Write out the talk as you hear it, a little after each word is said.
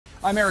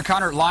I'm Eric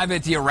Connor, live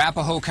at the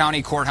Arapahoe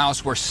County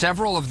Courthouse, where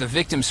several of the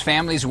victims'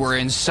 families were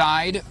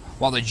inside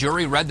while the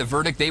jury read the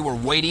verdict they were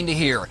waiting to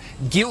hear.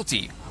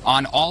 Guilty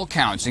on all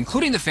counts,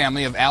 including the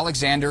family of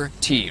Alexander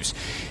Teves.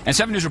 And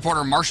 7 News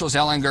reporter Marshall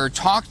Zellinger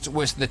talked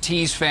with the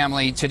Teves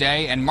family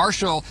today. And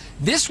Marshall,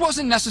 this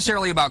wasn't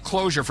necessarily about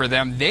closure for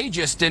them. They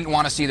just didn't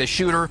want to see the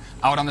shooter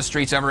out on the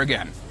streets ever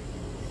again.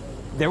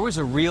 There was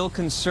a real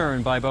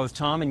concern by both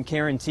Tom and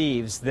Karen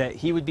Teves that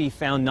he would be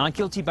found not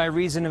guilty by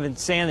reason of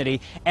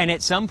insanity and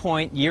at some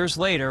point, years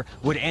later,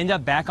 would end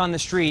up back on the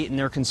street, and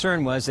their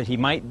concern was that he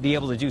might be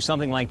able to do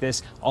something like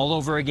this all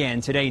over again.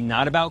 Today,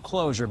 not about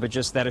closure, but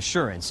just that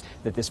assurance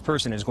that this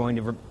person is going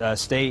to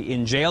stay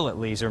in jail at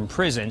least, or in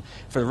prison,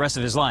 for the rest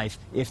of his life,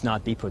 if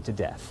not be put to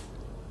death.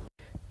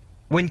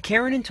 When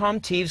Karen and Tom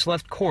Teves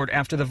left court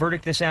after the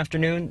verdict this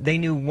afternoon, they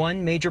knew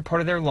one major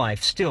part of their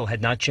life still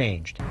had not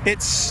changed.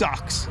 It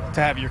sucks to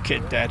have your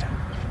kid dead.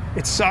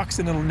 It sucks,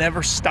 and it'll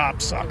never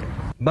stop sucking.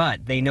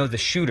 But they know the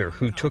shooter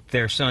who took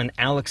their son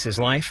Alex's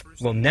life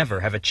will never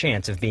have a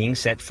chance of being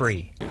set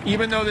free.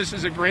 Even though this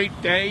is a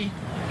great day,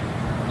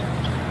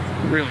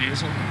 it really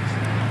isn't.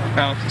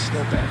 Alex is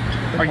still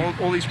dead.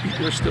 All these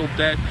people are still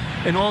dead,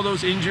 and all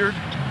those injured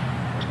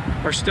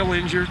are still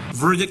injured.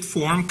 Verdict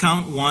form,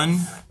 count 1.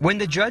 When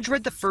the judge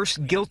read the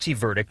first guilty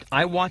verdict,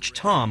 I watched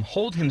Tom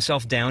hold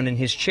himself down in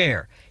his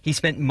chair. He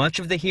spent much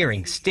of the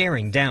hearing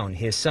staring down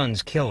his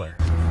son's killer.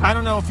 I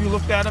don't know if you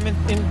looked at him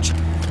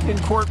in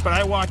court, but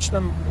I watched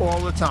them all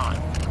the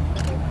time.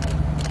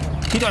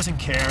 He doesn't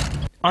care.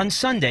 On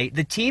Sunday,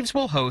 the Teves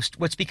will host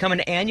what's become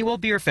an annual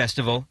beer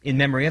festival in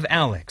memory of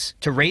Alex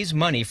to raise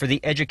money for the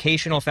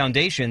educational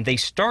foundation they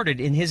started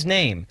in his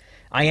name.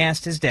 I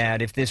asked his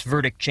dad if this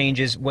verdict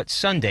changes what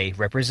Sunday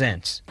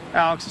represents.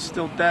 Alex is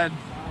still dead.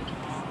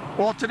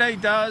 All today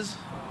does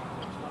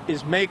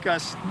is make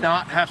us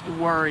not have to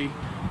worry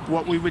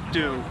what we would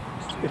do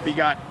if he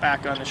got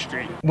back on the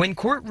street. When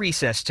court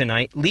recessed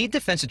tonight, lead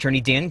defense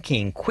attorney Dan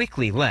King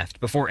quickly left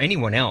before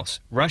anyone else,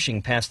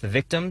 rushing past the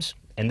victims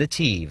and the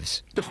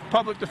Teves. The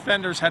public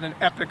defenders had an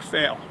epic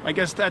fail. I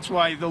guess that's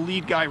why the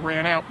lead guy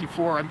ran out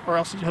before him, or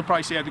else he'll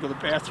probably say he had to go to the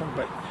bathroom.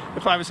 But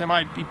if I was him,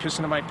 I'd be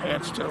pissing in my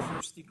pants too.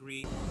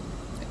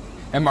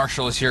 And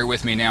Marshall is here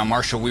with me now.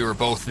 Marshall, we were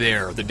both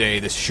there the day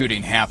this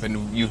shooting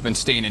happened. You've been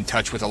staying in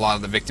touch with a lot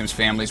of the victims'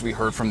 families. We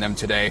heard from them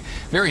today.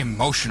 Very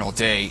emotional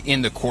day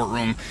in the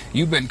courtroom.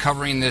 You've been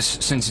covering this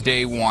since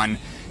day one.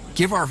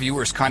 Give our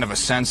viewers kind of a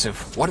sense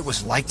of what it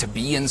was like to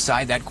be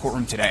inside that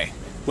courtroom today.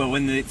 Well,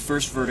 when the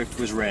first verdict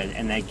was read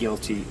and that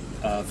guilty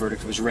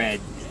verdict was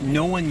read,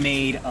 no one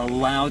made a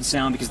loud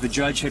sound because the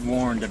judge had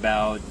warned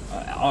about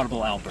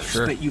audible outbursts.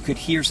 Sure. But you could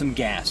hear some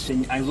gasps.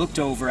 And I looked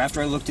over,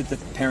 after I looked at the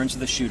parents of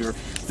the shooter,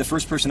 the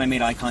first person I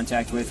made eye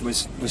contact with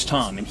was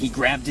Tom. And he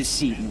grabbed his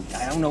seat. And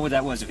I don't know what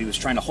that was, if he was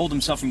trying to hold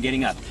himself from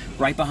getting up.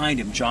 Right behind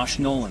him, Josh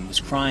Nolan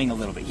was crying a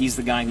little bit. He's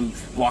the guy who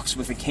walks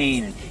with a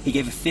cane, and he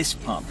gave a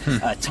fist pump.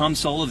 Tom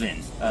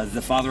Sullivan,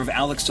 the father of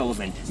Alex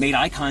Sullivan, made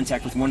eye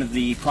contact with one of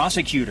the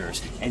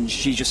prosecutors. And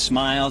she just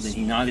smiled, and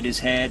he nodded his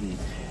head. And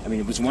I mean,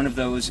 it was one of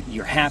those,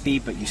 you're happy,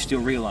 but you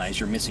still realize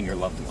you're missing your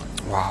loved one.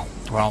 Wow.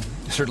 Well,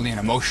 certainly an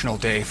emotional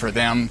day for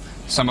them.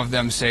 Some of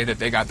them say that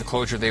they got the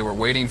closure they were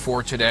waiting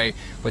for today,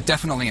 but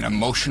definitely an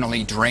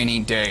emotionally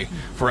draining day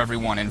for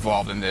everyone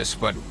involved in this.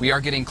 But we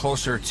are getting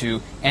closer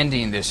to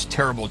ending this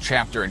terrible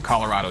chapter in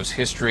Colorado's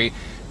history.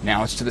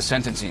 Now it's to the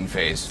sentencing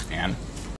phase. Ann?